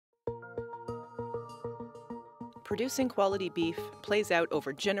producing quality beef plays out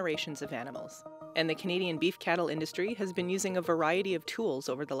over generations of animals, and the Canadian beef cattle industry has been using a variety of tools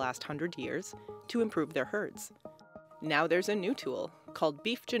over the last 100 years to improve their herds. Now there's a new tool called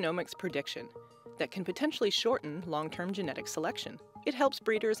beef genomics prediction that can potentially shorten long-term genetic selection. It helps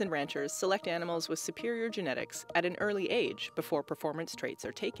breeders and ranchers select animals with superior genetics at an early age before performance traits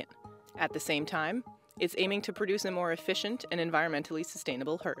are taken. At the same time, it's aiming to produce a more efficient and environmentally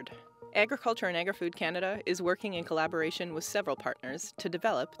sustainable herd. Agriculture and Agri-Food Canada is working in collaboration with several partners to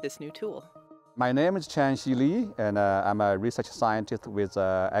develop this new tool. My name is Changxi Li, and I'm a research scientist with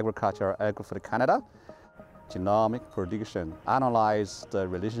Agriculture and Agri-Food Canada. Genomic prediction analyzes the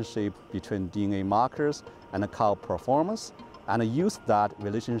relationship between DNA markers and cow performance, and use that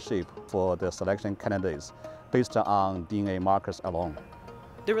relationship for the selection candidates based on DNA markers alone.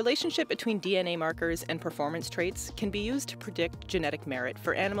 The relationship between DNA markers and performance traits can be used to predict genetic merit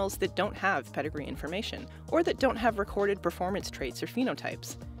for animals that don't have pedigree information or that don't have recorded performance traits or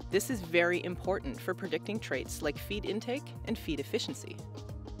phenotypes. This is very important for predicting traits like feed intake and feed efficiency.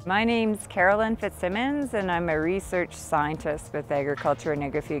 My name's Carolyn Fitzsimmons, and I'm a research scientist with Agriculture and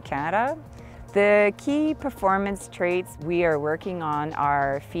Agri-Food Canada. The key performance traits we are working on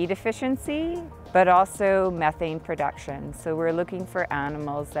are feed efficiency, but also methane production. So we're looking for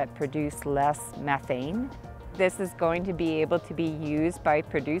animals that produce less methane. This is going to be able to be used by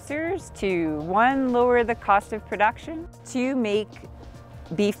producers to, one, lower the cost of production, two, make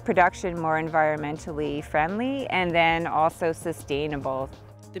beef production more environmentally friendly, and then also sustainable.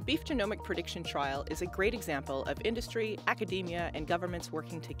 The Beef Genomic Prediction Trial is a great example of industry, academia, and governments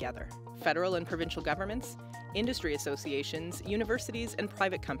working together. Federal and provincial governments, industry associations, universities, and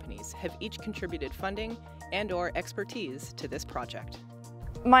private companies have each contributed funding and/or expertise to this project.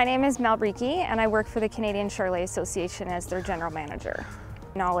 My name is Mel Breeke, and I work for the Canadian Shorten Association as their general manager.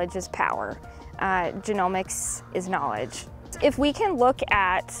 Knowledge is power. Genomics is knowledge. If we can look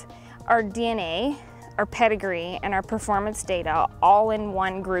at our DNA, our pedigree, and our performance data all in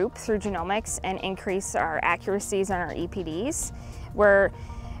one group through genomics and increase our accuracies on our EPDs, we're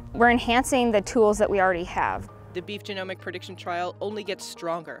enhancing the tools that we already have. The Beef Genomic Prediction Trial only gets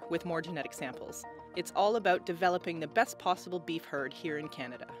stronger with more genetic samples. It's all about developing the best possible beef herd here in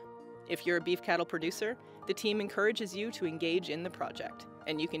Canada. If you're a beef cattle producer, the team encourages you to engage in the project,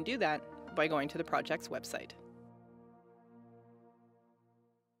 and you can do that by going to the project's website.